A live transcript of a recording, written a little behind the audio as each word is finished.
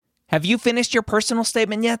Have you finished your personal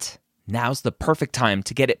statement yet? Now's the perfect time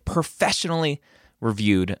to get it professionally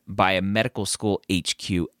reviewed by a medical school HQ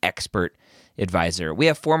expert advisor. We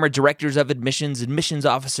have former directors of admissions, admissions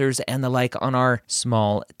officers, and the like on our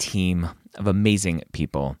small team of amazing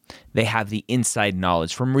people. They have the inside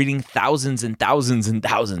knowledge from reading thousands and thousands and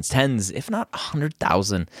thousands, tens, if not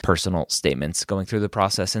 100,000 personal statements, going through the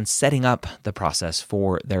process and setting up the process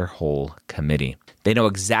for their whole committee. They know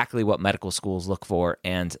exactly what medical schools look for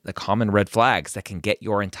and the common red flags that can get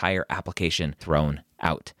your entire application thrown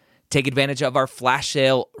out. Take advantage of our flash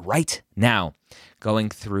sale right now, going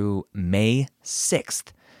through May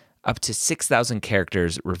 6th, up to 6,000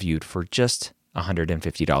 characters reviewed for just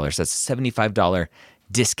 $150. That's a $75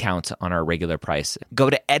 discount on our regular price. Go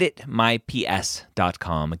to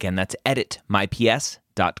editmyps.com. Again, that's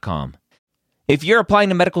editmyps.com. If you're applying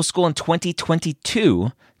to medical school in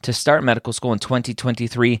 2022 to start medical school in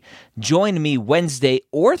 2023, join me Wednesday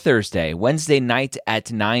or Thursday, Wednesday night at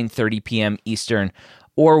 9:30 p.m. Eastern,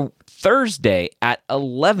 or Thursday at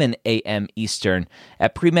 11 a.m. Eastern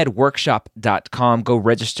at premedworkshop.com. Go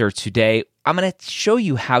register today. I'm going to show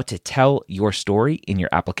you how to tell your story in your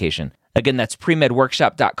application. Again, that's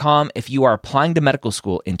premedworkshop.com. If you are applying to medical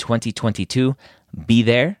school in 2022, be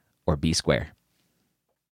there or be square.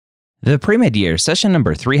 The Pre-Med Year, session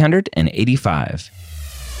number 385.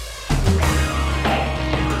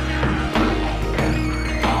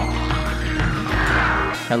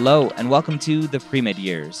 Hello, and welcome to the Pre-Med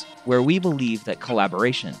Years, where we believe that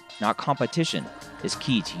collaboration, not competition, is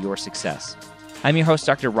key to your success. I'm your host,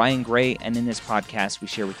 Dr. Ryan Gray, and in this podcast, we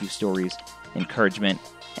share with you stories, encouragement,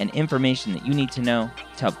 and information that you need to know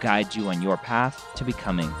to help guide you on your path to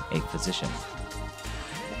becoming a physician.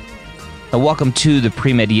 Welcome to the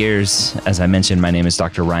Pre-Med Years. As I mentioned, my name is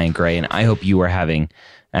Dr. Ryan Gray, and I hope you are having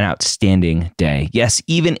an outstanding day. Yes,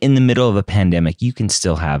 even in the middle of a pandemic, you can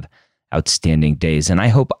still have outstanding days. And I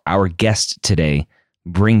hope our guest today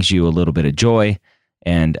brings you a little bit of joy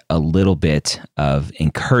and a little bit of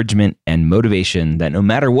encouragement and motivation that no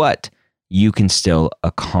matter what, you can still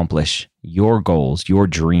accomplish your goals, your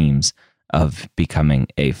dreams of becoming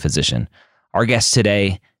a physician. Our guest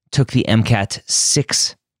today took the MCAT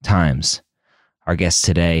 6 times. Our guest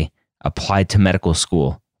today applied to medical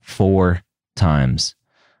school 4 times.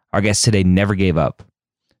 Our guest today never gave up.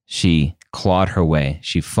 She clawed her way.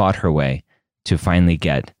 She fought her way to finally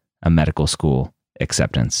get a medical school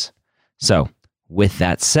acceptance. So, with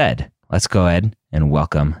that said, let's go ahead and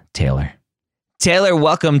welcome Taylor. Taylor,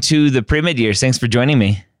 welcome to the Pre-Med Years. Thanks for joining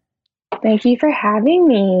me. Thank you for having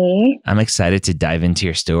me. I'm excited to dive into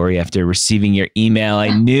your story. After receiving your email, I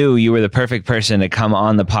knew you were the perfect person to come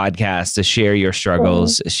on the podcast to share your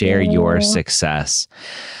struggles, share your success.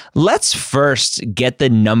 Let's first get the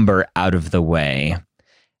number out of the way.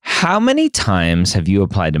 How many times have you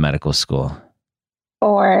applied to medical school?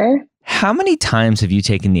 4. How many times have you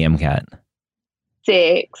taken the MCAT?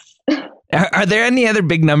 6. Are there any other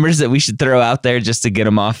big numbers that we should throw out there just to get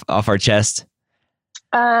them off our chest?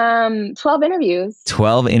 12 interviews.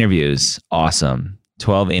 12 interviews. Awesome.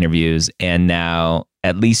 12 interviews. And now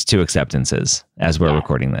at least 2 acceptances as we're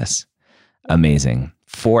recording this. Amazing.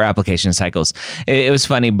 4 application cycles. It was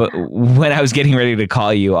funny, but when I was getting ready to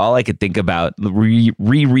call you, all I could think about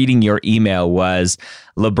rereading your email was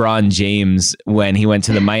LeBron James when he went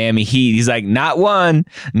to the Miami Heat. He's like, not 1,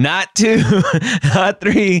 not 2, not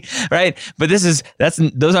 3, right? But those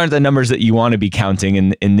aren't the numbers that you want to be counting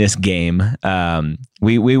in this game.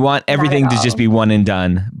 We want everything to just be one and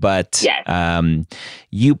done, but yes.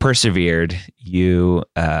 You persevered. You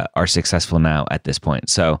are successful now at this point.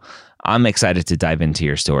 So I'm excited to dive into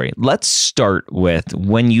your story. Let's start with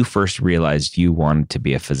when you first realized you wanted to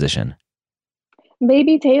be a physician.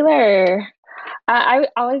 Baby Taylor. I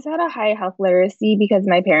always had a high health literacy because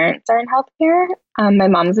my parents are in healthcare. My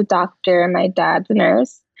mom's a doctor and my dad's a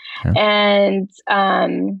nurse. Okay. And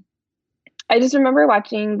I just remember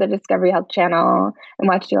watching the Discovery Health channel and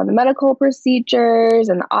watching all the medical procedures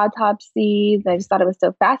and the autopsies. I just thought it was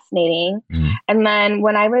so fascinating. Mm. And then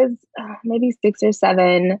when I was maybe 6 or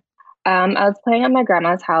 7, I was playing at my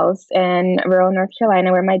grandma's house in rural North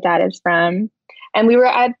Carolina, where my dad is from. And we were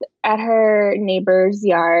at her neighbor's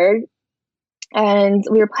yard, and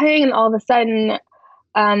we were playing, and all of a sudden,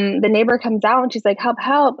 the neighbor comes out and she's like, help,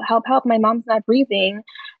 help, help, help. My mom's not breathing.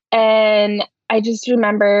 And I just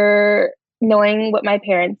remember knowing what my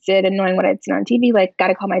parents did and knowing what I'd seen on TV, like, got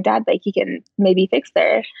to call my dad, like, he can maybe fix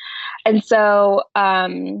her. And so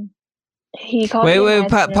he called me. Wait,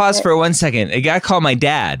 pause for 1 second. I got to call my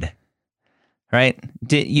dad. Right?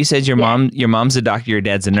 You said your mom's a doctor, your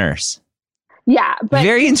dad's a nurse. Yeah. But,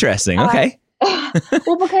 very interesting. Okay.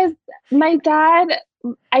 Well, because my dad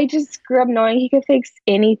I just grew up knowing he could fix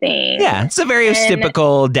anything. Yeah, it's a very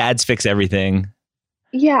typical dads fix everything.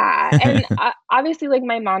 Yeah. And obviously, like,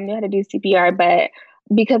 my mom knew how to do CPR, but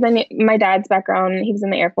because I knew my dad's background, he was in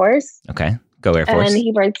the Air Force. Okay. Go Air Force. And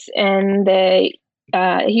he works in the,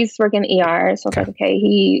 he's working ER. So I was like, okay,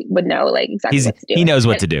 he would know like exactly what to do. He knows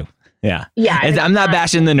what to do. Yeah. Yeah. And I'm not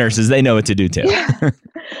bashing the nurses. They know what to do too. Yeah.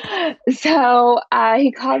 So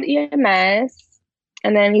he called EMS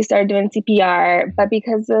and then he started doing CPR. But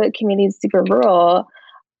because the community is super rural,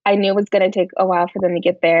 I knew it was going to take a while for them to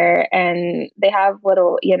get there. And they have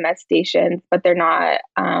little EMS stations, but they're not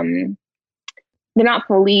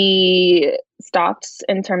fully stocked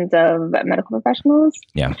in terms of medical professionals.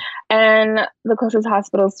 Yeah. And the closest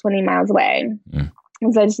hospital is 20 miles away.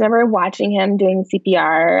 And so I just remember watching him doing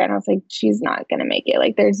CPR and I was like, she's not going to make it.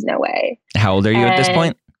 Like, there's no way. How old are you at this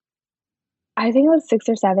point? I think I was 6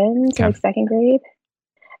 or 7, so like second grade.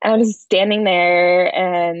 And I was just standing there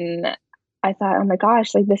and I thought, oh my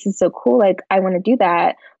gosh, like, this is so cool. Like, I want to do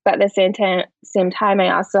that. But at the same time, I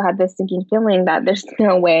also had this sinking feeling that there's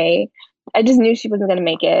no way. I just knew she wasn't going to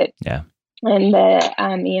make it. Yeah. And the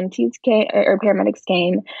EMTs came, or paramedics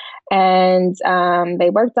came, and they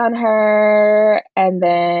worked on her. And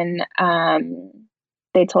then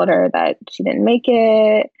they told her that she didn't make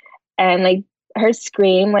it. And like her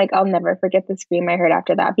scream, like, I'll never forget the scream I heard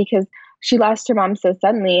after that, because she lost her mom so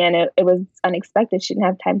suddenly and it was unexpected. She didn't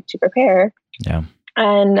have time to prepare. Yeah.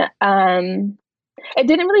 And it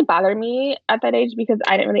didn't really bother me at that age because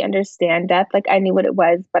I didn't really understand death. Like, I knew what it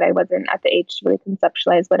was, but I wasn't at the age to really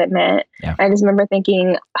conceptualize what it meant. Yeah. I just remember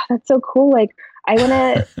thinking, oh, that's so cool. Like, I want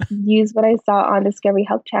to use what I saw on Discovery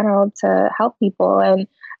Health Channel to help people. And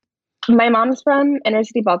my mom's from inner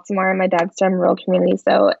city Baltimore and my dad's from rural community.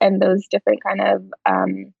 So, and those different kind of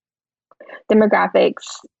demographics,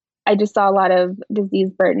 I just saw a lot of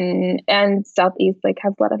disease burden, and Southeast like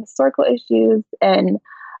has a lot of historical issues. And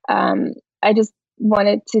I just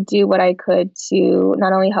wanted to do what I could to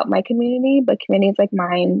not only help my community, but communities like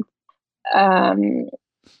mine,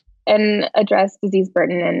 and address disease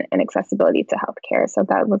burden and accessibility to healthcare. So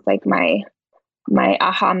that was like my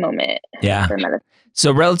aha moment. Yeah. For medicine.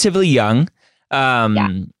 So relatively young,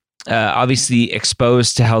 obviously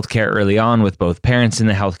exposed to healthcare early on with both parents in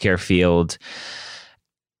the healthcare field.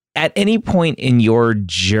 At any point in your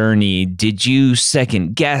journey, did you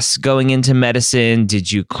second guess going into medicine?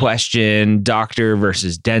 Did you question doctor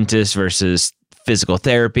versus dentist versus physical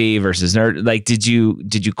therapy versus nurse? Like, did you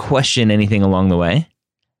question anything along the way?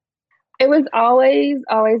 It was always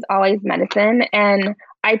medicine. And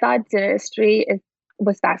I thought dentistry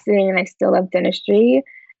was fascinating, and I still love dentistry.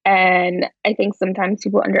 And I think sometimes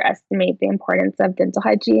people underestimate the importance of dental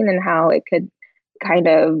hygiene and how it could kind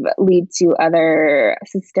of lead to other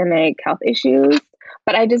systemic health issues.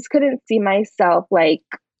 But I just couldn't see myself like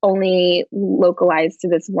only localized to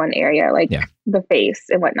this one area, like the face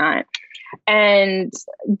and whatnot. And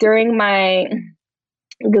during my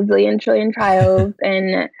gazillion trillion trials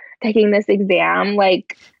and taking this exam,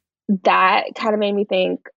 like that kind of made me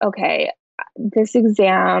think, okay, this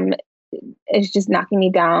exam is just knocking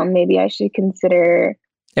me down. Maybe I should consider.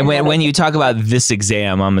 And when you talk about this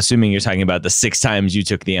exam, I'm assuming you're talking about the 6 times you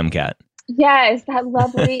took the MCAT. Yes, that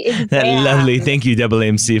lovely exam. That lovely, thank you, Double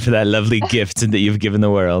MC, for that lovely gift that you've given the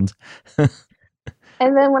world. And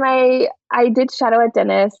then when I did shadow a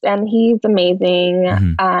dentist, and he's amazing.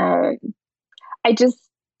 Mm-hmm. I just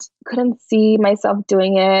couldn't see myself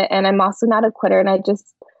doing it. And I'm also not a quitter, and I just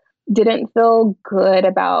didn't feel good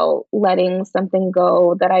about letting something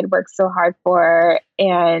go that I'd worked so hard for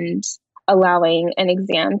and allowing an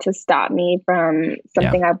exam to stop me from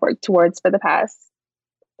something I've worked towards for the past,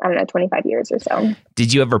 25 years or so.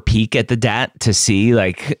 Did you ever peek at the DAT to see,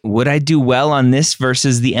 like, would I do well on this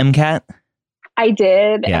versus the MCAT? I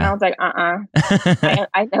did. And I was like, I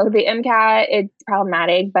know the MCAT, it's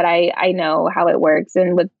problematic, but I know how it works.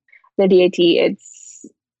 And with the DAT, it's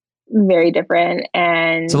very different.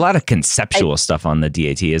 And it's a lot of conceptual stuff on the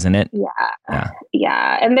DAT, isn't it?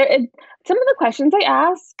 Yeah. And some of the questions I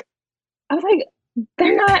ask, I was like,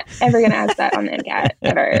 they're not ever going to ask that on the MCAT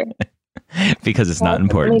ever. Because it's not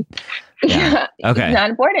important. Yeah. Okay. It's not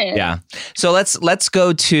important. Yeah. So let's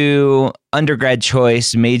go to undergrad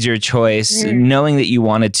choice, major choice, knowing that you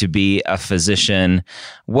wanted to be a physician.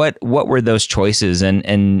 What were those choices,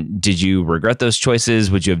 and did you regret those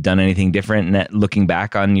choices? Would you have done anything different looking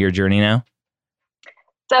back on your journey now?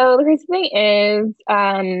 So the crazy thing is,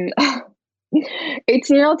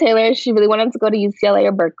 18-year-old Taylor, she really wanted to go to UCLA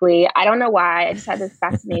or Berkeley. I don't know why. I just had this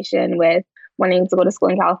fascination with wanting to go to school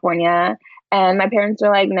in California. And my parents were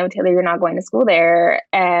like, no, Taylor, you're not going to school there.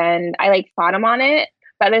 And I fought them on it.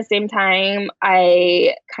 But at the same time,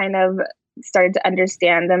 I kind of started to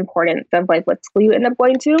understand the importance of like what school you end up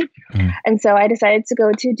going to. And so I decided to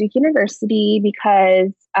go to Duke University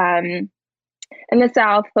because in the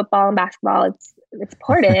South, football and basketball, it's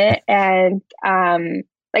important. And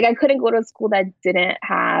like I couldn't go to a school that didn't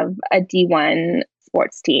have a D1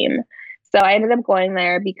 sports team. So I ended up going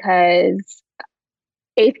there because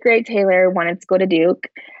 8th grade Taylor wanted to go to Duke.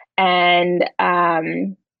 And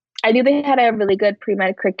I knew they had a really good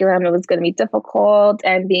pre-med curriculum. It was going to be difficult.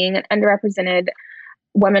 And being an underrepresented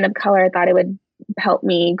woman of color, I thought it would help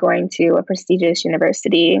me going to a prestigious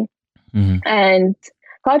university. And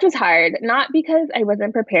college was hard, not because I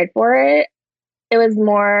wasn't prepared for it. It was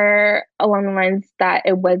more along the lines that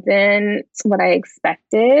it wasn't what I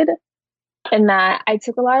expected. And that I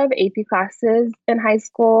took a lot of AP classes in high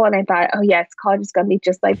school and I thought, oh yes, college is going to be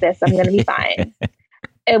just like this. I'm going to be fine.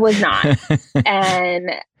 It was not.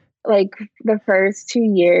 And like the first 2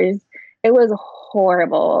 years, it was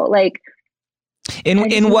horrible. Like,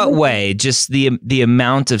 in what way? Just the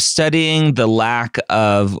amount of studying, the lack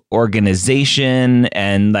of organization,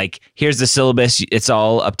 and like, here's the syllabus. It's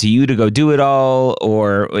all up to you to go do it all,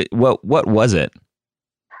 or what was it?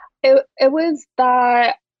 It was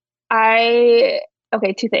that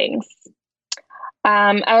two things.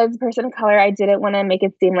 As a person of color, I didn't want to make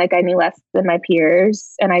it seem like I knew less than my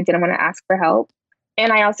peers, and I didn't want to ask for help.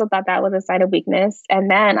 And I also thought that was a sign of weakness. And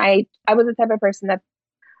then I was the type of person that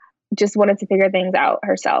just wanted to figure things out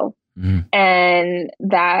herself. And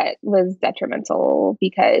that was detrimental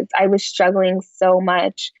because I was struggling so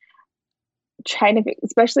much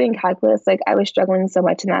especially in calculus, like I was struggling so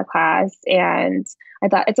much in that class. And I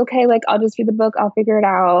thought, it's okay. Like, I'll just read the book. I'll figure it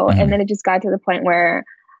out. And then it just got to the point where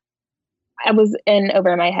I was in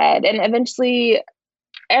over my head. And eventually,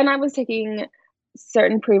 and I was taking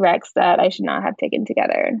certain prereqs that I should not have taken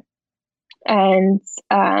together. And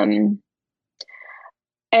end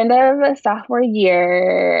of sophomore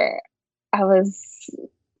year, I was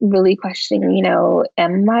really questioning,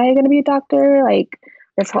 am I going to be a doctor? Like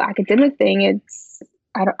this whole academic thing,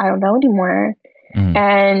 I don't know anymore.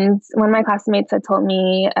 And one of my classmates had told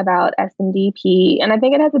me about SMDP, and I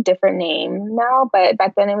think it has a different name now, but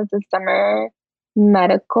back then it was the summer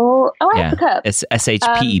medical. Oh, I have the cup. It's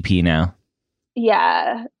SHPEP now.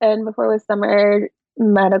 Yeah. And before it was summer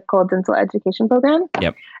medical dental education program.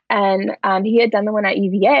 Yep. And he had done the one at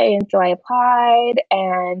UVA. And so I applied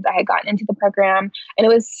and I had gotten into the program, and it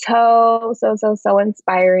was so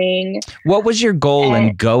inspiring. What was your goal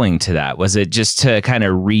in going to that? Was it just to kind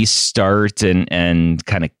of restart and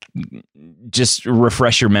kind of just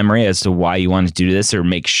refresh your memory as to why you wanted to do this, or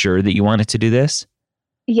make sure that you wanted to do this?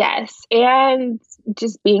 Yes. And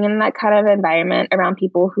just being in that kind of environment around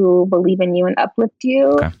people who believe in you and uplift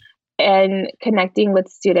you, and connecting with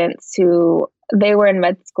students who they were in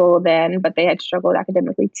med school then, but they had struggled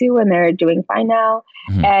academically too, and they're doing fine now.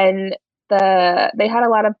 And they had a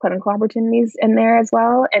lot of clinical opportunities in there as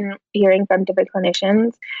well. And hearing from different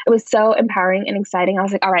clinicians, it was so empowering and exciting. I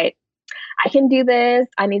was like, all right, I can do this.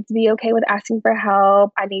 I need to be okay with asking for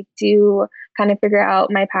help. I need to kind of figure out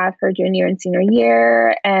my path for junior and senior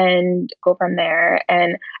year and go from there.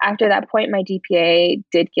 And after that point, my GPA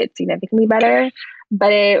did get significantly better,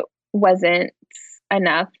 but it wasn't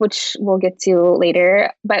enough, which we'll get to later.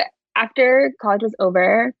 But after college was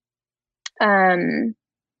over, it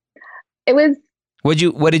was.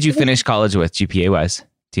 What did you finish college with GPA wise?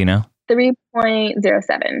 Do you know?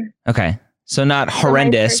 3.07. Okay. So not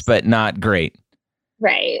horrendous, but not great.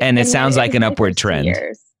 Right. And it sounds like an upward trend.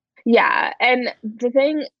 Yeah. And the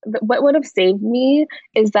thing, what would have saved me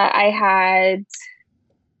is that I had,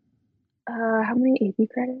 how many AP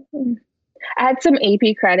credits? I had some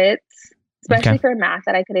AP credits, especially for math,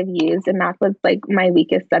 that I could have used. And math was like my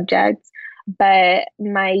weakest subject. But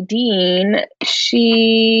my dean,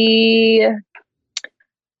 she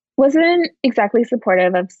wasn't exactly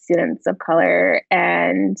supportive of students of color,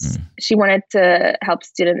 and she wanted to help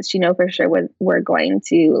students she know for sure were going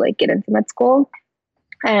to like get into med school.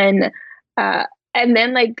 And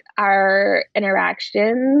then like our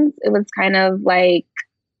interactions, it was kind of like,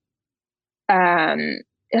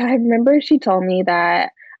 I remember she told me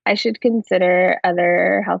that I should consider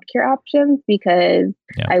other healthcare options because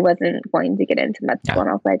I wasn't going to get into med school. And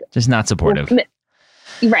I was like, just not supportive.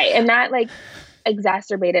 Right. And that like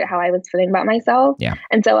exacerbated how I was feeling about myself. Yeah.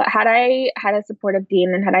 And so had I had a supportive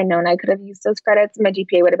dean and had I known I could have used those credits, my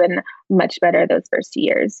GPA would have been much better those first 2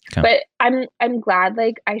 years. Okay. But I'm glad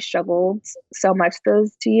like I struggled so much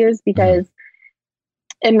those 2 years because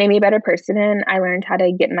it made me a better person, and I learned how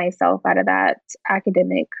to get myself out of that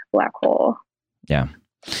academic black hole. Yeah.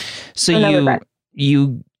 So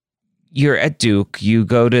you're at Duke. You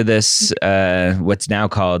go to this, what's now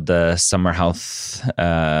called the Summer Health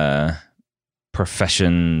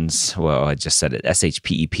Professions. Well, I just said it.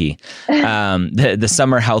 SHPEP. The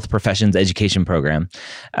Summer Health Professions Education Program.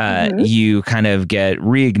 You kind of get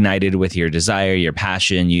reignited with your desire, your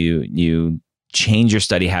passion. You change your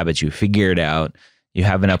study habits. You figure it out. You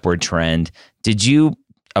have an upward trend. Did you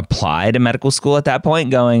apply to medical school at that point,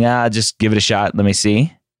 going, just give it a shot? Let me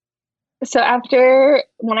see. So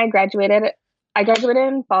when I graduated in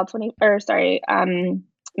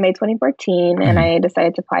May 2014, and I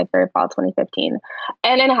decided to apply for fall 2015.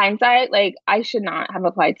 And in hindsight, like, I should not have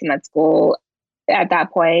applied to med school at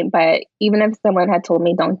that point. But even if someone had told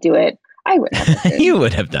me don't do it, I wouldn't have. You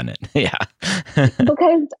would have done it. Yeah.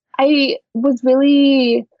 Because I was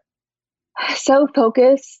really so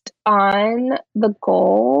focused on the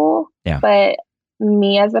goal, but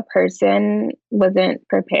me as a person wasn't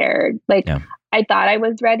prepared. Like, I thought I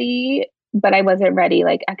was ready, but I wasn't ready,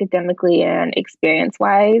 like, academically and experience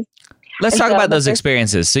wise. Let's talk about those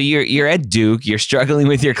experiences. So you're at Duke, you're struggling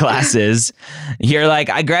with your classes. You're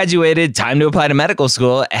like, I graduated, time to apply to medical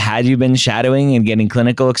school. Had you been shadowing and getting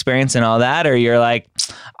clinical experience and all that? Or you're like,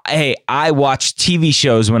 hey, I watched TV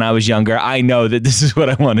shows when I was younger. I know that this is what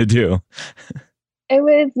I want to do. It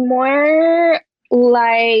was more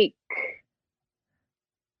like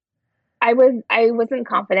I wasn't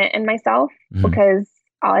confident in myself because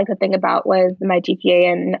all I could think about was my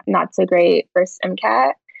GPA and not so great first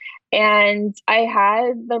MCAT. And I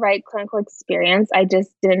had the right clinical experience. I just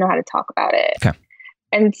didn't know how to talk about it. Okay.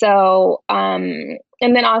 And so, and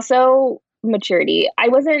then also maturity. I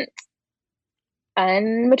wasn't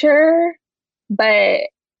unmature, but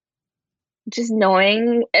just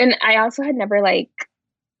knowing, and I also had never like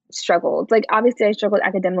struggled. Like, obviously I struggled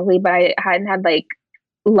academically, but I hadn't had like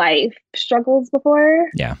life struggles before.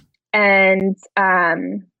 Yeah. And I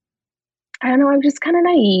don't know, I'm just kind of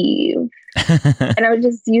naive. And I was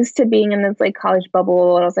just used to being in this like college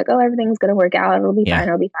bubble. And I was like, oh, everything's going to work out. It'll be fine.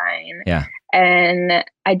 It'll be fine. Yeah. And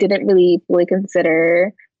I didn't really fully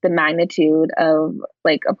consider the magnitude of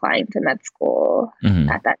like applying to med school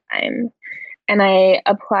at that time. And I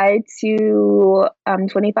applied to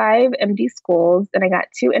 25 MD schools, and I got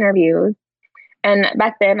 2 interviews. And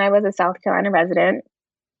back then I was a South Carolina resident.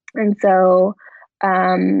 And so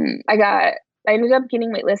I ended up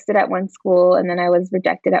getting waitlisted at one school, and then I was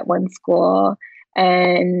rejected at one school,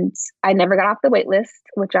 and I never got off the wait list,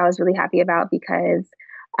 which I was really happy about because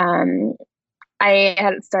I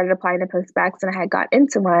had started applying to postbacks and I had got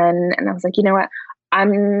into one, and I was like, you know what, I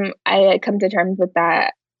had come to terms with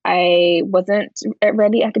that. I wasn't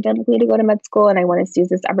ready academically to go to med school, and I wanted to use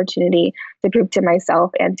this opportunity to prove to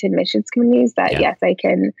myself and to admissions communities that yes, I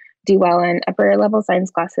can do well in upper level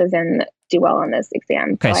science classes and do well on this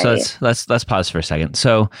exam. Okay, so let's pause for a second.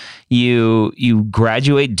 So you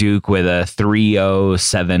graduate Duke with a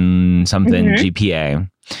 307 something GPA.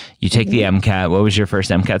 You take the MCAT. What was your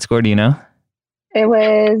first MCAT score? Do you know? It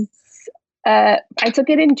was I took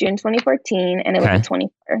it in June 2014, and it was a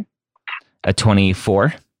 24. A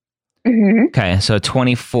 24? Okay, so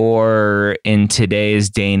 24 in today's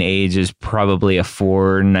day and age is probably a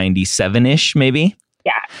 497-ish, maybe?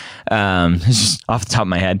 Yeah. Just off the top of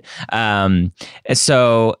my head.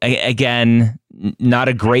 So again, not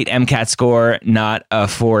a great MCAT score, not a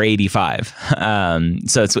 485.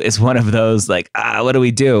 So it's one of those like, what do we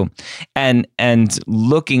do? And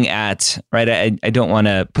looking at, right, I don't want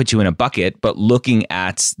to put you in a bucket, but looking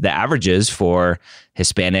at the averages for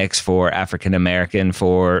Hispanics, for African American,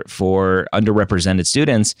 for underrepresented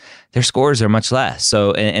students, their scores are much less.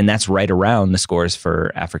 So, and that's right around the scores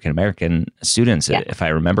for African American students, if I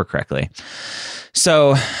remember correctly.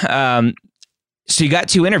 So, so you got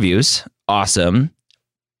 2 interviews. Awesome.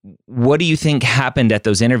 What do you think happened at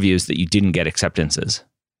those interviews that you didn't get acceptances?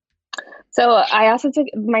 So I also took,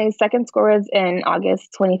 my second score was in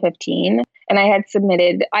August 2015, and I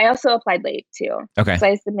also applied late too. Okay. So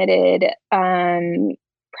I submitted primary,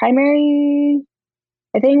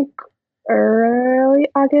 I think early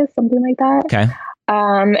August, something like that. Okay.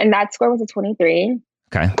 And that score was a 23.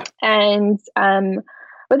 Okay. And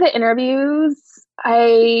with the interviews,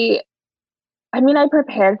 I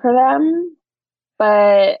prepared for them,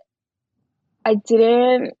 but I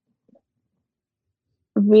didn't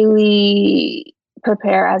really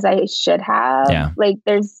prepare as I should have. Yeah. Like,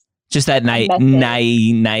 there's just that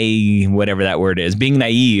naive, whatever that word is, being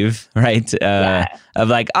naive, right? Of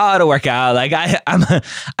like, oh, it'll work out. Like I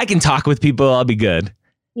can talk with people. I'll be good.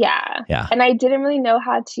 Yeah. Yeah. And I didn't really know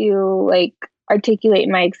how to like articulate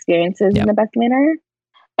my experiences in the best manner.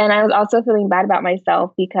 And I was also feeling bad about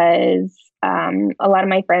myself because a lot of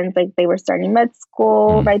my friends, like they were starting med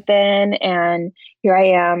school right then. And here I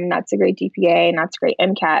am, not so great GPA, not so great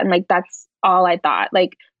MCAT. And like, that's all I thought.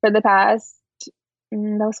 Like for the past,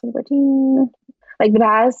 that was 2014, like the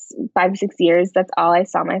past 5 to 6 years, that's all I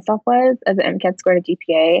saw myself was as an MCAT score to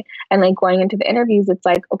GPA. And like going into the interviews, it's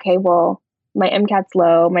like, okay, well, my MCAT's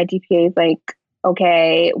low, my GPA is like,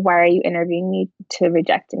 okay, why are you interviewing me to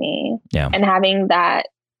reject me? Yeah. And having that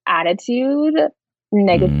attitude,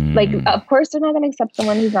 negative, like of course they're not going to accept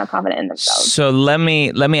someone who's not confident in themselves. So let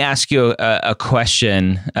me ask you a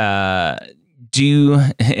question. And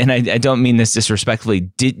I don't mean this disrespectfully,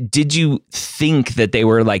 did you think that they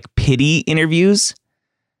were like pity interviews?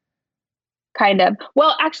 Kind of.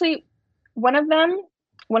 Well, actually, one of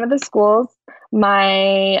the schools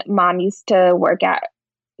my mom used to work at,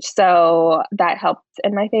 so that helped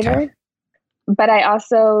in my favor. Okay. But I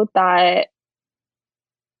also thought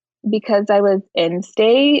because I was in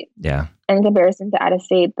state, in comparison to out of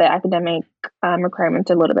state, the academic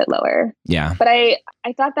requirements are a little bit lower. Yeah. But I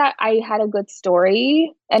thought that I had a good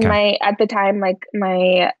story, and at the time, like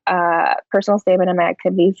my personal statement and my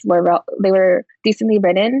activities they were decently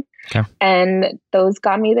written, and those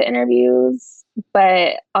got me the interviews.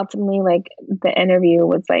 But ultimately, like the interview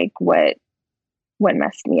was like what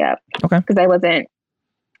messed me up. Okay. Because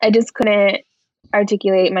I just couldn't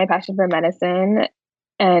articulate my passion for medicine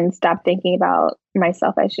and stop thinking about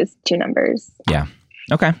myself as just two numbers. Yeah.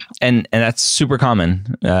 Okay. And that's super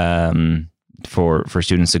common for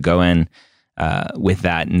students to go in with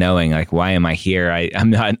that, knowing like, why am I here?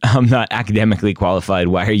 I'm not academically qualified.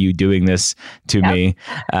 Why are you doing this to me?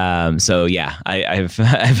 So yeah,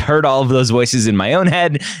 I've heard all of those voices in my own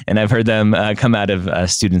head, and I've heard them come out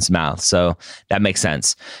of students' mouths. So that makes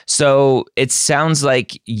sense. So it sounds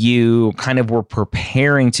like you kind of were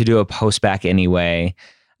preparing to do a post-bac anyway,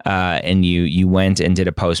 and you went and did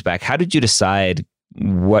a post-bac. How did you decide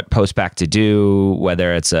what post-bac to do,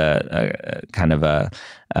 whether it's a kind of a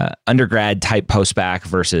undergrad type post-bac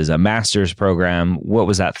versus a master's program? What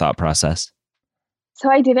was that thought process? So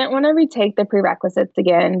I didn't want to retake the prerequisites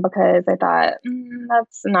again because I thought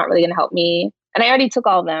that's not really going to help me. And I already took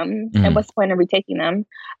all of them. And what's the point of retaking them?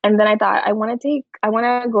 And then I thought I want to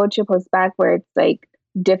go to a post-bac where it's like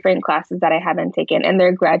different classes that I haven't taken and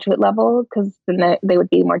they're graduate level, because then they would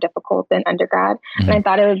be more difficult than undergrad. And I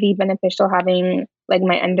thought it would be beneficial having like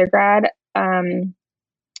my undergrad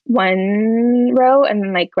one row and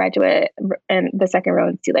then like graduate and the second row,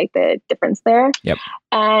 and see like the difference there. Yep.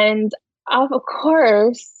 And of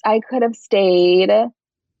course I could have stayed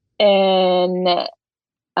in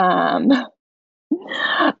I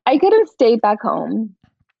could have stayed back home.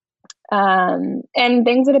 And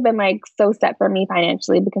things would have been like so set for me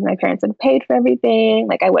financially because my parents would have paid for everything.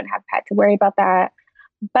 Like I wouldn't have had to worry about that.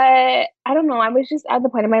 But I don't know. I was just at the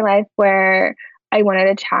point in my life where I wanted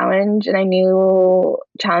a challenge, and I knew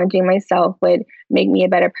challenging myself would make me a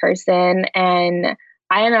better person. And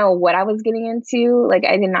I don't know what I was getting into. Like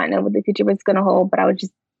I did not know what the future was going to hold, but I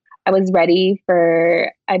was ready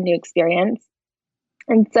for a new experience.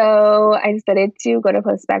 And so I decided to go to a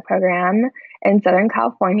post-bac program in Southern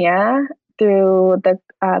California through the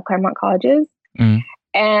Claremont colleges.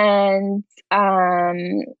 And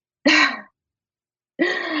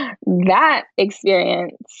that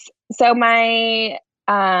experience. So my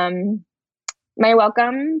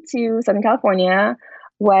welcome to Southern California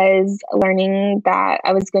was learning that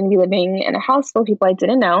I was going to be living in a house full of people I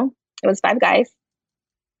didn't know. It was 5 guys.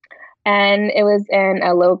 And it was in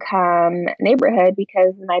a low-income neighborhood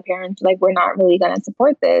because my parents were like, we're not really going to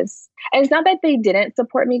support this. And it's not that they didn't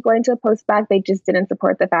support me going to a post-bac. They just didn't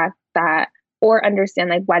support the fact that, or understand,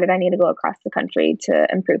 like, why did I need to go across the country to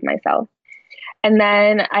improve myself? And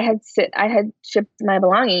then I had shipped my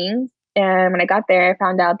belongings. And when I got there, I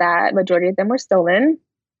found out that majority of them were stolen.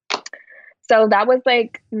 So that was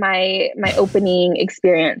like my opening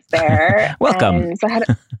experience there. Welcome. And so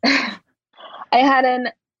I had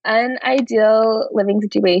an ideal living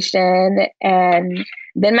situation, and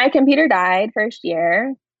then my computer died first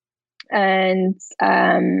year. And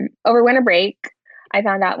over winter break, I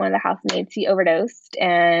found out one of the housemates, he overdosed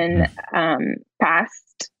and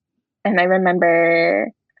passed. And I remember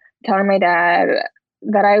telling my dad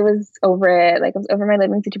that I was over it, like I was over my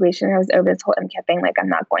living situation. I was over this whole MCAT thing, like I'm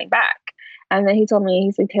not going back. And then he told me,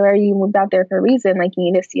 he's like, Taylor, you moved out there for a reason, like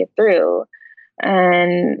you need to see it through.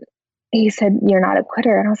 And he said, you're not a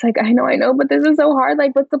quitter. And I was like, I know, but this is so hard.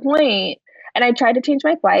 Like, what's the point? And I tried to change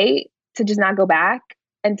my flight to just not go back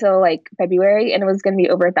until like February. And it was going to be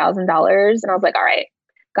over $1,000. And I was like, all right,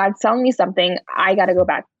 God's telling me something. I got to go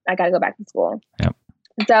back. I got to go back to school. Yep.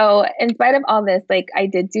 So in spite of all this, like I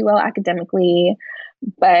did do well academically,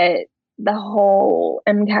 but the whole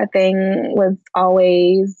MCAT thing was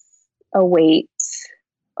always a weight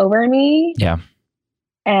over me. Yeah.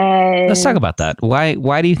 And let's talk about that. Why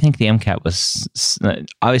do you think the MCAT was,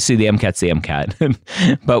 obviously the MCAT's the MCAT,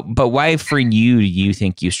 but why for you do you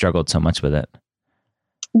think you struggled so much with it?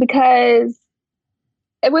 Because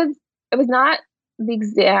it was not the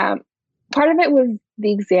exam. Part of it was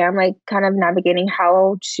the exam, like kind of navigating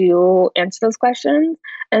how to answer those questions.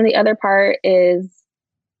 And the other part is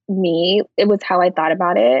me. It was how I thought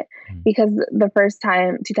about it. Because the first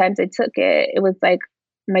time, 2 times I took it, it was like,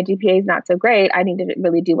 my GPA is not so great. I need to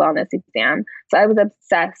really do well in this exam. So I was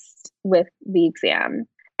obsessed with the exam.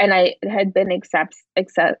 And I had been obsessed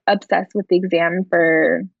with the exam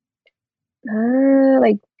for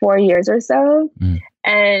like 4 years or so.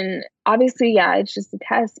 And obviously, yeah, it's just a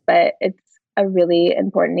test, but it's a really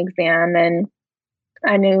important exam. And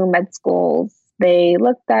I knew med schools, they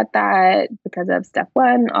looked at that because of step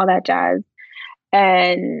 1, all that jazz.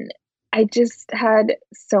 And I just had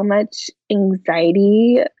so much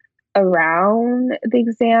anxiety around the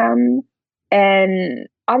exam. And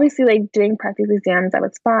obviously, like doing practice exams, that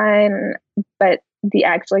was fine. But the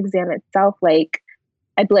actual exam itself, like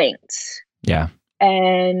I blanked. Yeah.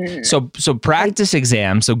 And so practice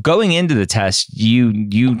exam. So going into the test,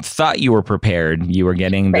 you thought you were prepared. You were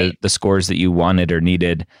getting the scores that you wanted or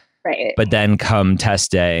needed. Right. But then come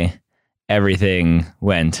test day, everything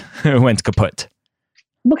went kaput.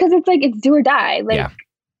 Because it's like, it's do or die. Like,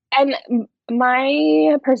 and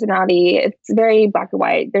my personality, it's very black and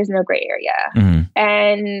white. There's no gray area.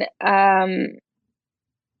 And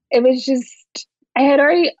it was just, I had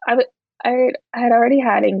already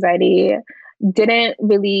had anxiety. Didn't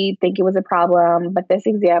really think it was a problem, but this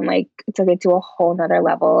exam like took it to a whole nother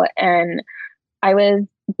level. And I was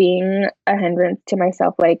being a hindrance to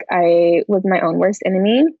myself. Like I was my own worst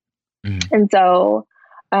enemy. And so,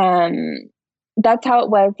 that's how it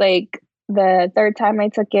was. Like the 3rd time I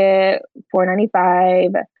took it,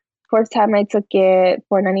 495. 4th time I took it,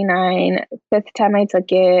 499. 5th time I took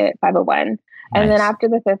it, 501. Nice. And then after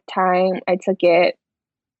the 5th time I took it,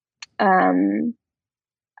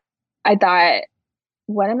 I thought,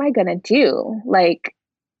 what am I gonna do? Like,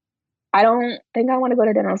 I don't think I want to go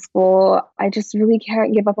to dental school. I just really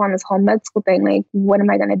can't give up on this whole med school thing. Like, what am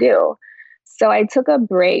I gonna do? So I took a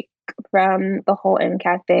break from the whole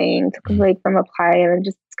MCAT thing, took a break from applying, and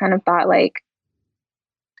just kind of thought, like,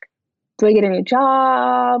 do I get a new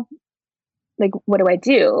job? Like, what do I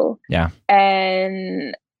do? Yeah.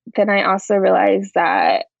 And then I also realized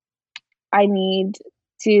that I need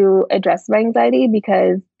to address my anxiety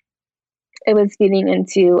because it was feeding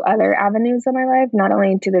into other avenues of my life, not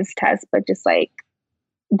only into this test, but just like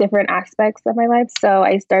different aspects of my life. So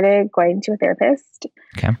I started going to a therapist.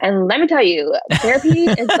 Okay. And let me tell you, therapy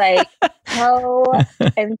is like so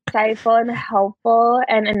insightful and helpful.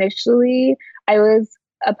 And initially I was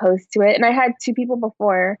opposed to it. And I had 2 people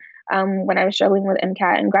before, when I was struggling with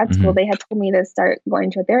MCAT in grad school, they had told me to start going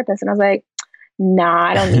to a therapist. And I was like,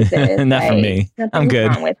 nah, I don't need this. Not for me. I'm good.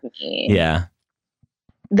 Wrong with me. Yeah.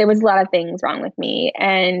 There was a lot of things wrong with me.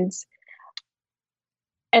 And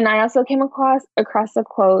I also came across a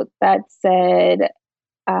quote that said,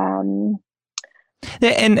 and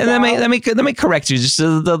let me correct you, just a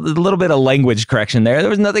little bit of language correction there. There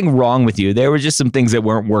was nothing wrong with you. There were just some things that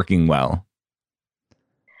weren't working well.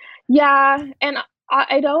 Yeah. And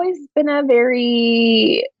I'd always been a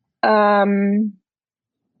very, I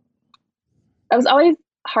was always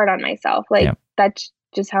hard on myself. Like that's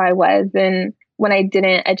just how I was. And when I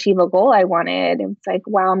didn't achieve a goal I wanted, it was like,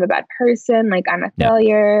 wow, I'm a bad person. Like I'm a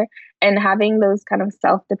failure. And having those kind of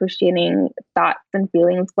self-depreciating thoughts and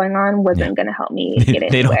feelings going on wasn't going to help me get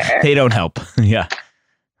anywhere. They don't help. Yeah.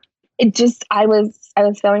 It just, I was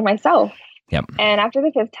failing myself. Yep. And after the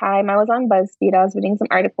 5th time, I was on BuzzFeed. I was reading some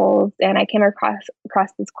articles and I came across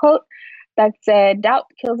this quote that said, doubt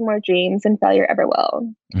kills more dreams than failure ever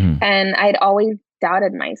will. And I'd always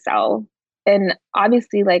doubted myself. And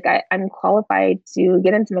obviously, like I'm qualified to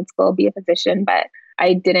get into med school, be a physician, but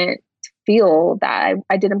I didn't feel that.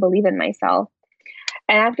 I didn't believe in myself.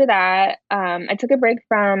 And after that, I took a break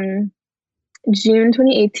from June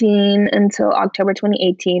 2018 until October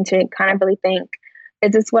 2018 to kind of really think,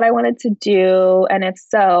 is this what I wanted to do? And if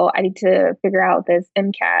so, I need to figure out this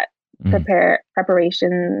MCAT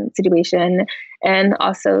preparation situation and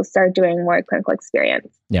also start doing more clinical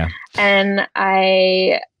experience. Yeah. And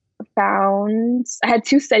I had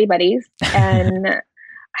 2 study buddies, and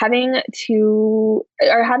having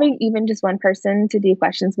even just one person to do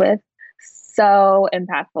questions with, so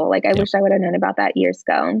impactful. Like I wish I would have known about that years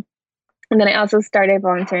ago. And then I also started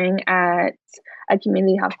volunteering at a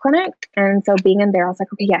community health clinic. And so being in there, I was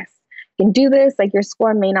like, okay, yes, can do this. Like your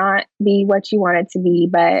score may not be what you want it to be,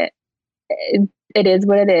 but it is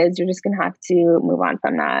what it is. You're just going to have to move on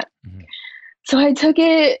from that. Mm-hmm. So I took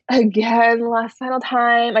it again last final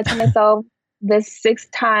time. I told myself this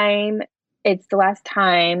 6th time, it's the last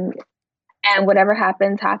time. And whatever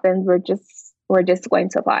happens. We're just going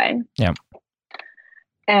to apply. Yeah.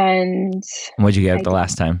 And what'd you get the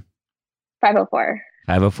last time? 504.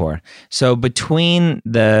 504. So between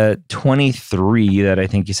the 23 that I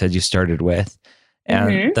think you said you started with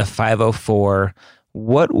and the 504,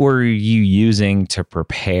 what were you using to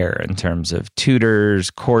prepare in terms of tutors,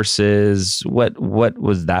 courses? What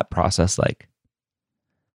was that process like?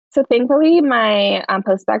 So thankfully, my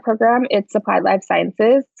postbac program, it's applied life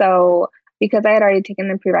sciences. So because I had already taken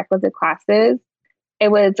the prerequisite classes, it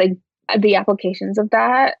was like the applications of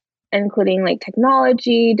that, including like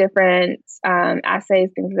technology, different assays,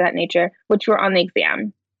 things of that nature, which were on the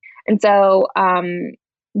exam. And so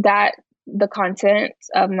that the content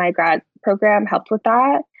of my grad program helped with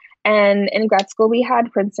that. And in grad school, we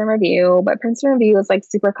had Princeton Review, but Princeton Review is like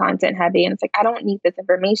super content heavy. And it's like, I don't need this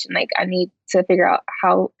information. Like I need to figure out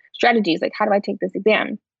strategies, like how do I take this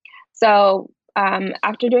exam? So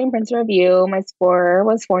after doing Princeton Review, my score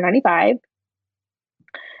was 495.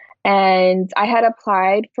 And I had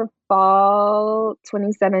applied for fall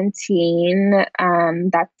 2017,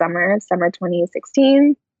 that summer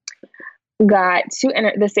 2016. Got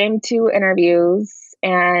the same 2 interviews,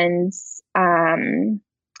 and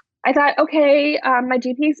I thought, okay, my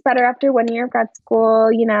GPA is better after 1 year of grad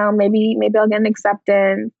school. You know, maybe I'll get an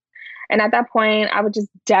acceptance. And at that point, I was just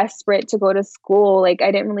desperate to go to school. Like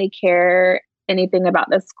I didn't really care anything about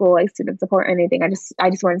the school, like student support or anything. I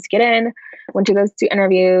just wanted to get in. Went to those 2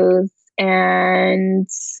 interviews and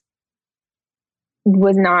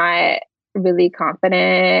was not really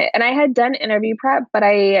confident. And I had done interview prep, but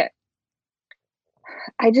I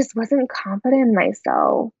just wasn't confident in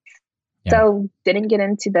myself. Yeah. So didn't get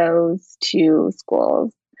into those 2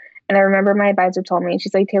 schools. And I remember my advisor told me,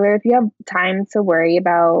 she's like, Taylor, if you have time to worry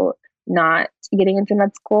about not getting into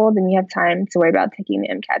med school, then you have time to worry about taking the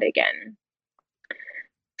MCAT again.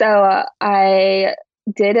 So I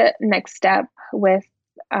did a next step with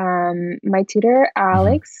my tutor,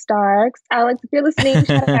 Alex Starks. Alex, if you're listening,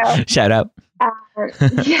 shout out. Shout out.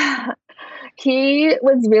 Yeah. He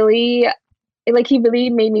was really, he really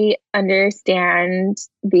made me understand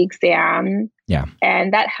the exam. Yeah.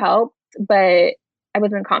 And that helped, but I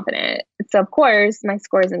wasn't confident. So of course, my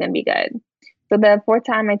score isn't going to be good. So the 4th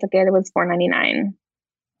time I took it, it was 499.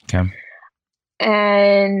 Okay.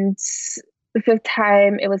 And the 5th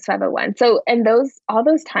time it was 501. So, and all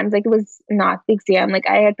those times, like it was not the exam. Like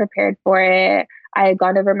I had prepared for it. I had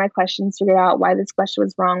gone over my questions, figured out why this question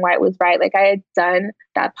was wrong, why it was right. Like I had done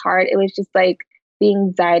that part. It was just like the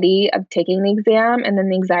anxiety of taking the exam, and then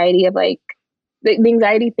the anxiety of like the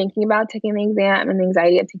anxiety thinking about taking the exam, and the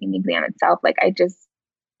anxiety of taking the exam itself. Like I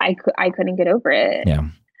couldn't get over it. Yeah.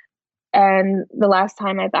 And the last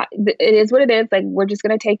time I thought it is what it is. Like we're just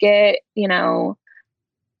going to take it, you know,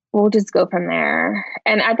 we'll just go from there.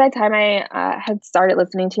 And at that time I had started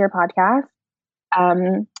listening to your podcast,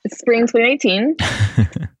 spring 2018.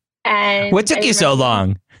 And what took you so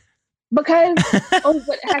long? Because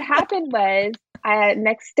what had happened was I had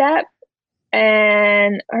next step,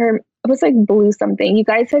 and it was like Blue something. You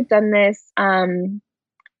guys had done this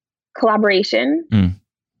collaboration.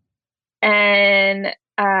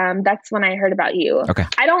 And that's when I heard about you. Okay.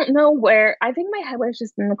 I don't know where. I think my head was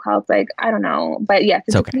just in the clouds. Like, I don't know. But yes,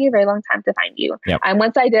 it took me a very long time to find you. Yep. And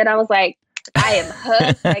once I did, I was like, I am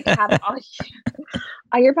hooked. Like, I have all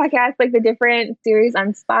your podcasts, like the different series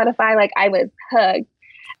on Spotify. Like, I was hooked.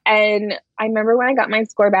 And I remember when I got my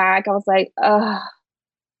score back, I was like,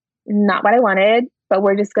 not what I wanted, but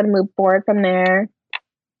we're just going to move forward from there.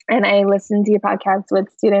 And I listened to your podcast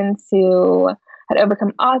with students who had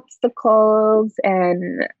overcome obstacles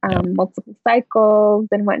and multiple cycles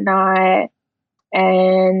and whatnot.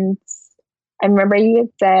 And I remember you had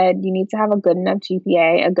said you need to have a good enough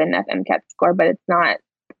GPA, a good enough MCAT score, but it's not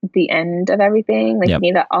the end of everything. Like you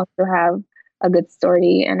need to also have a good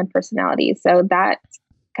story and a personality. So that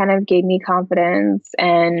kind of gave me confidence.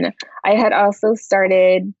 And I had also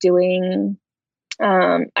started doing,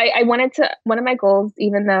 I wanted to, one of my goals,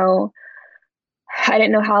 even though I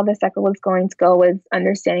didn't know how the cycle was going to go, was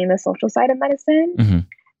understanding the social side of medicine. Mm-hmm.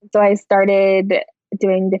 So I started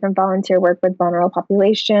doing different volunteer work with vulnerable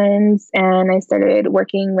populations, and I started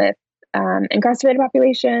working with incarcerated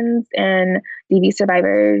populations and DV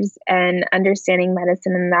survivors, and understanding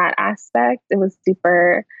medicine in that aspect. It was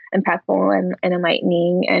super impactful and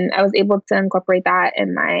enlightening, and I was able to incorporate that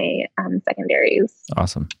in my secondaries.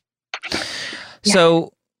 Awesome. Yeah.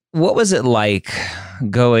 So what was it like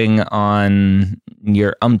going on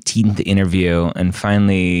your umpteenth interview and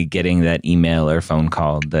finally getting that email or phone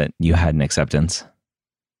call that you had an acceptance?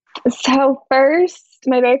 So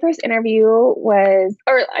my very first interview was,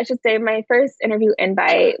 or I should say my first interview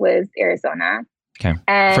invite was Arizona. Okay.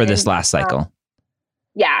 And For this last cycle.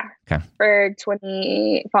 Yeah. Okay. For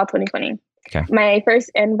fall 2020. Okay. My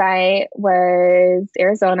first invite was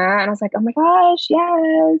Arizona, and I was like, oh my gosh,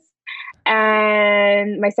 yes.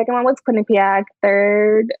 And my second one was Quinnipiac.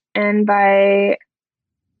 Third invite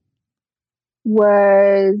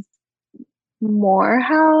was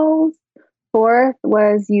Morehouse. Fourth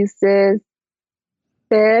was Cylces.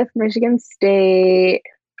 Fifth, Michigan State.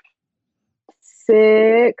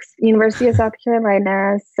 Sixth, University of South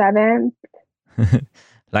Carolina. Seventh.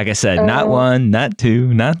 Like I said, not one, not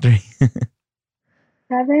two, not three.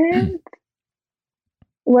 Seventh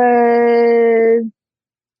was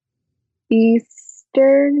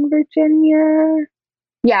Eastern Virginia.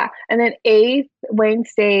 Yeah. And then eighth, Wayne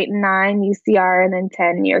State, 9, UCR, and then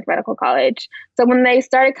 10, New York Medical College. So when they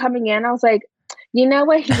started coming in, I was like, you know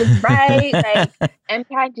what? He was right. Like,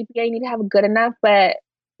 MCAT, GPA, you need to have good enough, but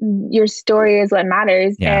your story is what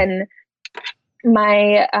matters. Yeah. And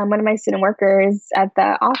my one of my student workers at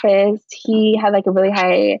the office, he had like a really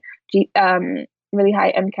high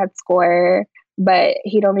MCAT score, but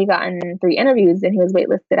he'd only gotten 3 interviews and he was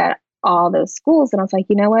waitlisted at all those schools. And I was like,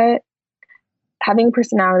 you know what? Having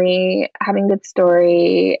personality, having good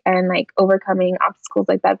story, and like overcoming obstacles,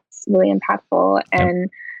 like that's really impactful. Yep.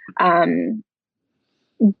 And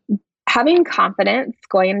having confidence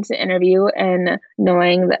going into the interview and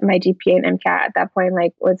knowing that my GPA and MCAT at that point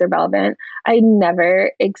like was irrelevant. I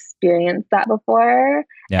never experienced that before.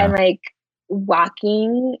 Yeah. And like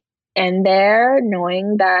walking in there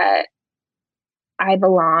knowing that I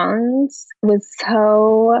belonged was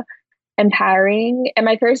so empowering. And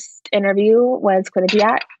my first interview was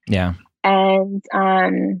Quinnipiac. Yeah. And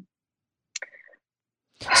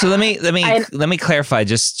so let me clarify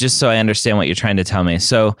just so I understand what you're trying to tell me.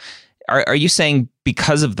 So are you saying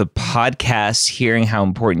because of the podcast, hearing how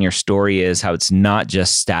important your story is, how it's not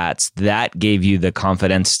just stats, that gave you the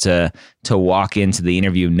confidence to walk into the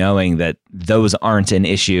interview knowing that those aren't an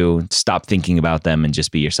issue, stop thinking about them and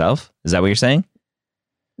just be yourself? Is that what you're saying?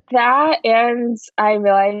 That, and I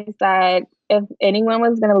realized that if anyone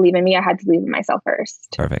was going to believe in me, I had to believe in myself first.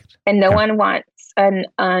 Perfect. And no one wants an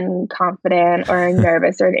unconfident or a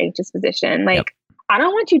nervous or an anxious position. Like, Yep. I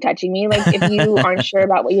don't want you touching me. Like, if you aren't sure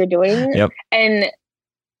about what you're doing. Yep. And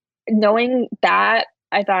knowing that,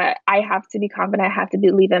 I thought I have to be confident. I have to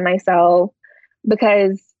believe in myself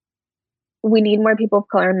because we need more people of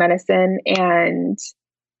color in medicine. And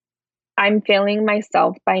I'm failing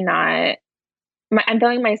myself by not, I'm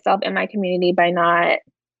failing myself in my community by not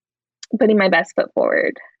putting my best foot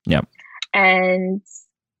forward. Yep. And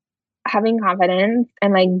having confidence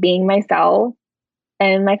and like being myself.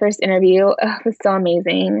 And my first interview was so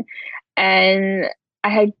amazing. And I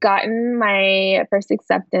had gotten my first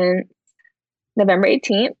acceptance November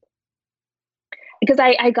 18th because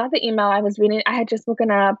I got the email. I was reading, I had just woken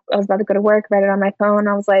up. I was about to go to work, read it on my phone.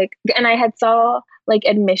 I was like, and I had saw like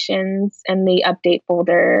admissions and the update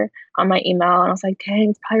folder on my email. And I was like, dang,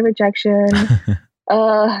 it's probably rejection.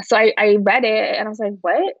 So I read it and I was like,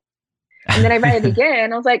 what? And then I read it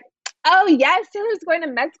again. I was like, oh yes, Taylor's going to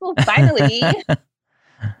med school finally.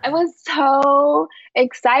 I was so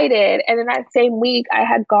excited. And then that same week, I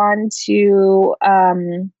had gone to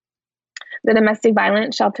the domestic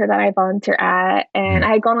violence shelter that I volunteer at. And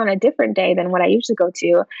I had gone on a different day than what I usually go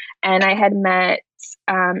to. And I had met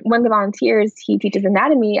one of the volunteers. He teaches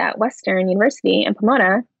anatomy at Western University in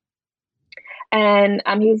Pomona. And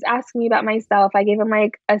he was asking me about myself. I gave him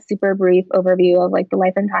like a super brief overview of like the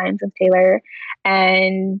life and times of Taylor.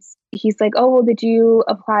 And he's like, oh, well, did you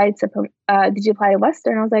apply to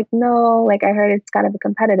Western? I was like, no, like I heard it's kind of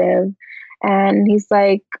competitive. And he's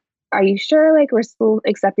like, are you sure? Like we're still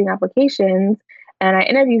accepting applications. And I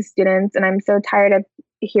interview students and I'm so tired of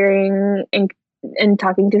hearing and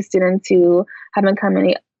talking to students who haven't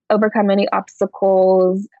overcome any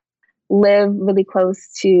obstacles, live really close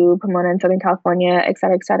to Pomona in Southern California, et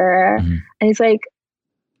cetera, et cetera. Mm-hmm. And he's like,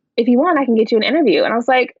 if you want, I can get you an interview. And I was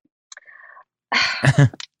like,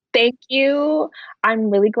 thank you. I'm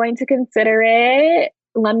really going to consider it.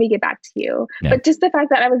 Let me get back to you. Yeah. But just the fact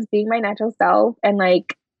that I was being my natural self and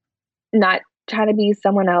like not trying to be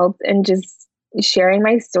someone else and just sharing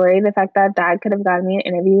my story, the fact that could have gotten me an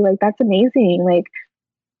interview, like that's amazing. Like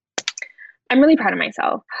I'm really proud of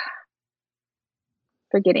myself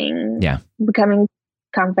for becoming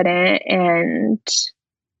confident and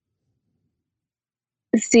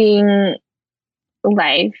seeing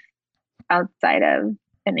life outside of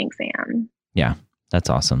an exam. Yeah, that's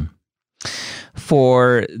awesome.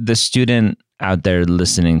 For the student out there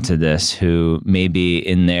listening to this who may be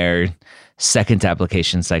in their second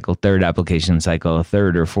application cycle, third application cycle,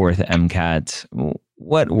 third or fourth MCAT,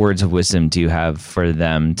 what words of wisdom do you have for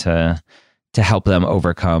them to help them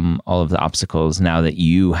overcome all of the obstacles now that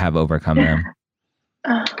you have overcome them?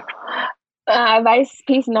 Advice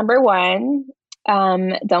piece number one,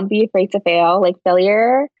 don't be afraid to fail. Like,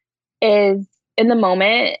 failure is, in the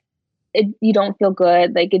moment, you don't feel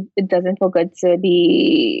good. Like, it doesn't feel good to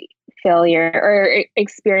be failure or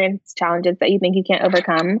experience challenges that you think you can't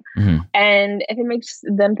overcome. Mm-hmm. And if it makes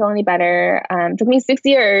them feel any better, it took me 6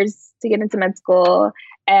 years to get into med school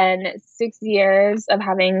and 6 years of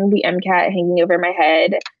having the MCAT hanging over my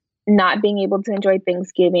head, not being able to enjoy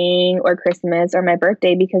Thanksgiving or Christmas or my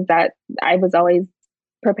birthday because that I was always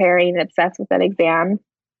preparing and obsessed with that exam.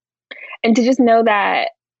 And to just know that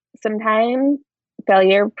sometimes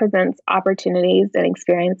failure presents opportunities and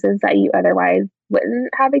experiences that you otherwise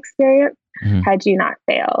wouldn't have experienced had you not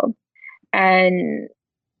failed. And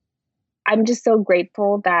I'm just so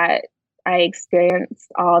grateful that I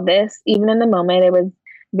experienced all this. Even in the moment, it was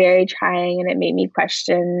very trying and it made me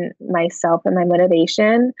question myself and my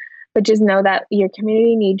motivation. But just know that your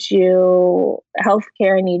community needs you,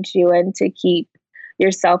 healthcare needs you, and to keep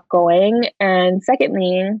yourself going. And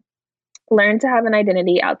secondly, learn to have an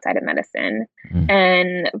identity outside of medicine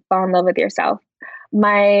and fall in love with yourself.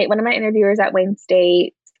 One of my interviewers at Wayne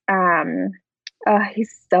State,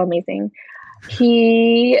 he's so amazing.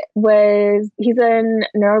 He's in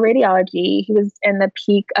neuroradiology. He was in the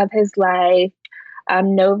peak of his life,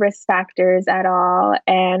 no risk factors at all.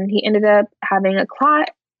 And he ended up having a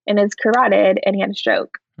clot in his carotid and he had a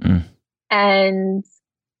stroke. And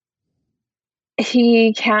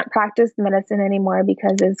he can't practice medicine anymore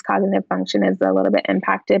because his cognitive function is a little bit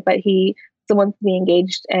impacted, but he still wants to be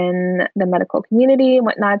engaged in the medical community and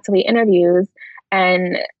whatnot. So he interviews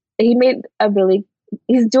and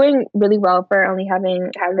he's doing really well for only having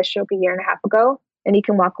had the stroke a year and a half ago, and he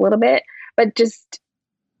can walk a little bit, but just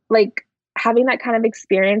like having that kind of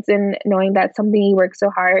experience and knowing that something you work so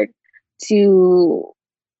hard to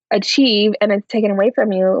achieve and it's taken away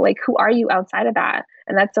from you, like, who are you outside of that?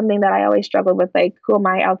 And that's something that I always struggled with. Like, who am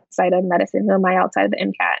I outside of medicine? Who am I outside of the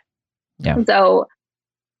MCAT? Yeah. And so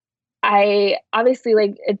I obviously,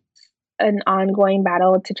 like, it's an ongoing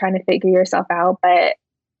battle to trying to figure yourself out, but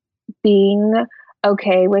being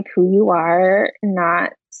okay with who you are,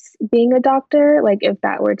 not being a doctor, like if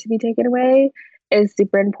that were to be taken away, is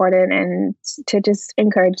super important. And to just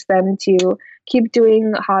encourage them to keep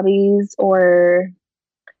doing hobbies or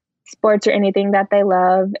sports or anything that they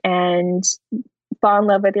love and fall in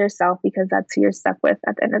love with yourself, because that's who you're stuck with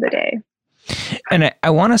at the end of the day. And I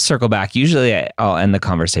want to circle back. Usually I'll end the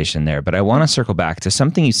conversation there, but I want to circle back to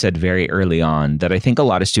something you said very early on that I think a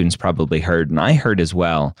lot of students probably heard, and I heard as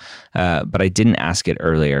well, but I didn't ask it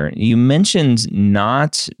earlier. You mentioned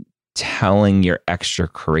not telling your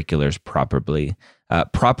extracurriculars properly,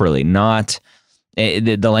 not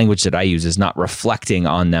the language that I use is not reflecting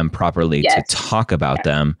on them properly to talk about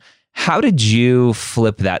them. How did you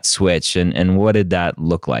flip that switch, and what did that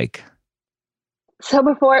look like?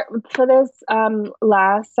 So for this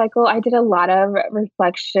last cycle, I did a lot of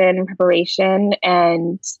reflection and preparation.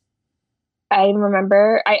 And I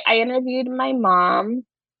remember I interviewed my mom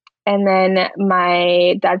and then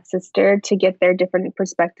my dad's sister to get their different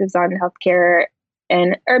perspectives on healthcare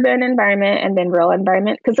in urban environment and then rural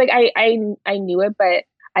environment. Because like I knew it, but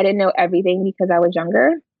I didn't know everything because I was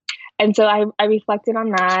younger. And so I reflected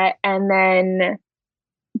on that and then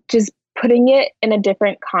just putting it in a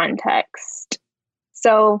different context.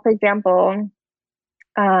 So, for example,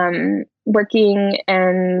 working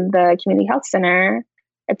in the community health center,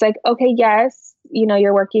 it's like, okay, yes,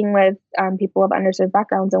 you're working with people of underserved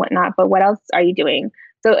backgrounds and whatnot, but what else are you doing?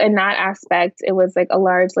 So in that aspect, it was like a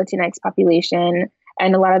large Latinx population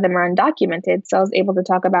and a lot of them are undocumented. So I was able to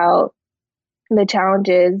talk about the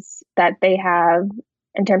challenges that they have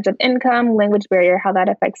in terms of income, language barrier, how that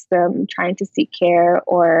affects them trying to seek care,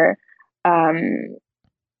 or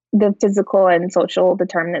the physical and social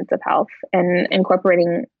determinants of health, and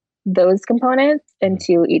incorporating those components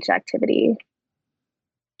into each activity.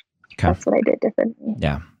 Okay. That's what I did differently.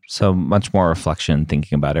 Yeah. So much more reflection,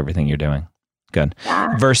 thinking about everything you're doing. Good.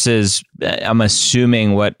 Yeah. Versus, I'm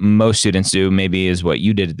assuming what most students do maybe is what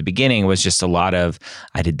you did at the beginning was just a lot of,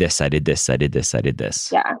 I did this, I did this, I did this, I did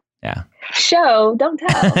this. Yeah. Yeah. Show, don't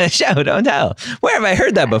tell. Show, don't tell. Where have I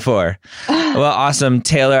heard that before? Well, awesome.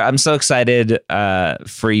 Taylor, I'm so excited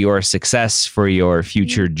for your success, for your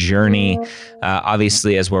future journey.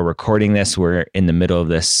 Obviously, as we're recording this, we're in the middle of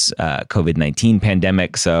this COVID-19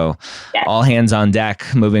 pandemic. So all hands on deck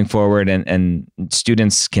moving forward, and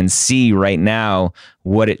students can see right now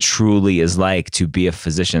what it truly is like to be a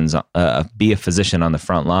physician on the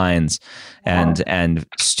front lines, and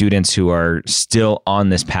students who are still on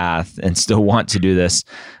this path and still want to do this.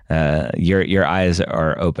 Your eyes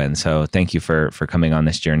are open. So thank you for coming on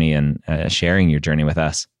this journey and sharing your journey with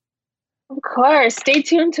us. Of course. Stay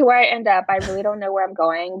tuned to where I end up. I really don't know where I'm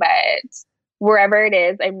going, but wherever it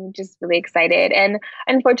is, I'm just really excited. And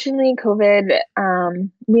unfortunately, COVID,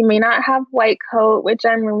 we may not have white coat, which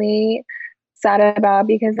I'm really sad about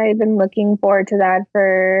because I've been looking forward to that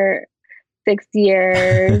for 6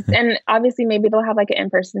 years. And obviously maybe they'll have like an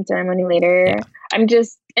in-person ceremony later. Yeah. I'm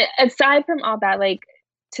just, aside from all that, like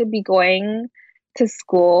to be going to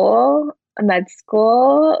school, med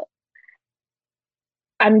school,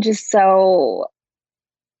 I'm just so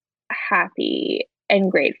happy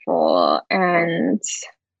and grateful, and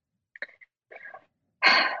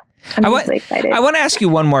I'm really excited. I want to ask you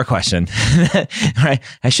one more question. Right?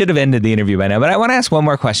 I should have ended the interview by now, but I want to ask one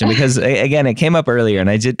more question because again, it came up earlier and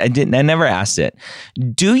I never asked it.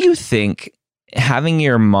 Do you think having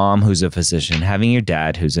your mom who's a physician, having your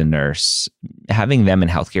dad who's a nurse, having them in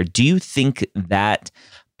healthcare, do you think that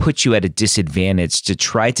puts you at a disadvantage to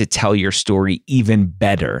try to tell your story even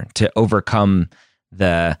better, to overcome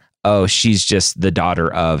the, oh, she's just the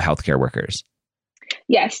daughter of healthcare workers?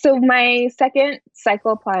 Yes. So my second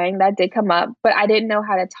cycle applying, that did come up, but I didn't know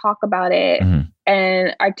how to talk about it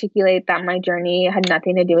and articulate that my journey had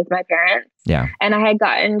nothing to do with my parents. Yeah. And I had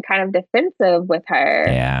gotten kind of defensive with her.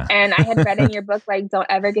 Yeah. And I had read in your book, like, don't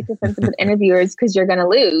ever get defensive with interviewers because you're going to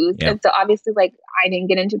lose. Yep. And so obviously, like, I didn't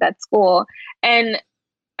get into that school. And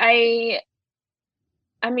I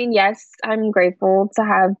mean, yes, I'm grateful to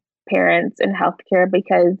have parents in healthcare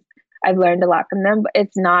because I've learned a lot from them, but it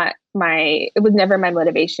was never my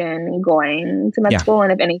motivation going to med school.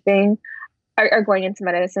 And if anything, or going into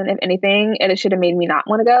medicine, if anything, it should have made me not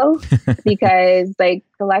want to go because like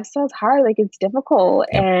the lifestyle is hard, like it's difficult.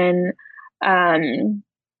 And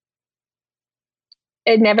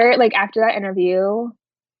it never, like after that interview,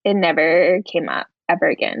 it never came up ever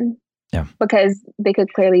again. Yeah. Because they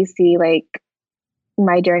could clearly see like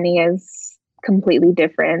my journey is completely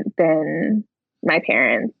different than my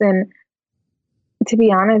parents. And to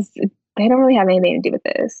be honest, they don't really have anything to do with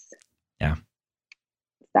this. Yeah.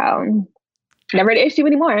 So never an issue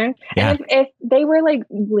anymore. Yeah. And if they were like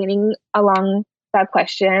leaning along that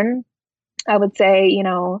question, I would say, yes,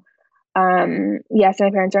 my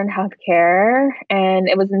parents are in healthcare and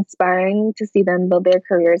it was inspiring to see them build their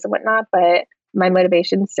careers and whatnot. But my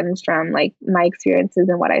motivation stems from like my experiences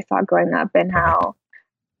and what I saw growing up and how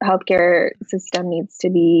healthcare system needs to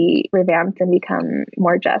be revamped and become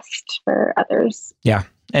more just for others. Yeah.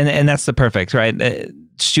 And that's the perfect, right?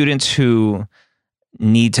 Students who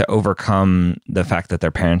need to overcome the fact that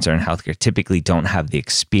their parents are in healthcare typically don't have the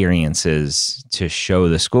experiences to show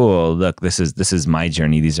the school, look, this is my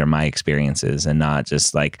journey. These are my experiences, and not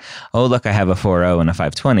just like, oh, look, I have a 4.0 and a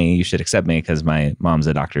 5.20. You should accept me because my mom's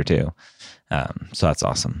a doctor too. So that's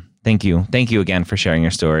awesome. Thank you. Thank you again for sharing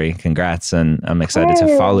your story. Congrats. And I'm excited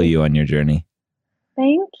to follow you on your journey.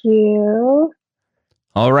 Thank you.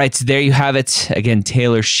 All right. So there you have it. Again,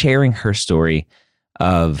 Taylor sharing her story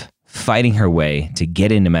of fighting her way to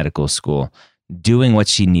get into medical school, doing what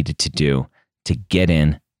she needed to do to get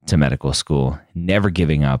into medical school, never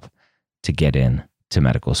giving up to get into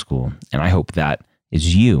medical school. And I hope that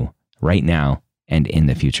is you right now and in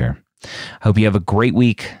the future. I hope you have a great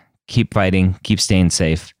week. Keep fighting. Keep staying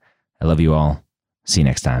safe. I love you all. See you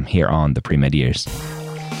next time here on the Pre-Med Years.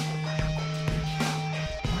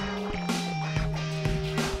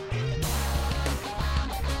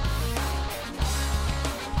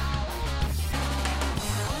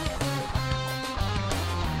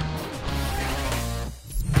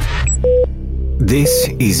 This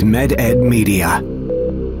is MedEd Media.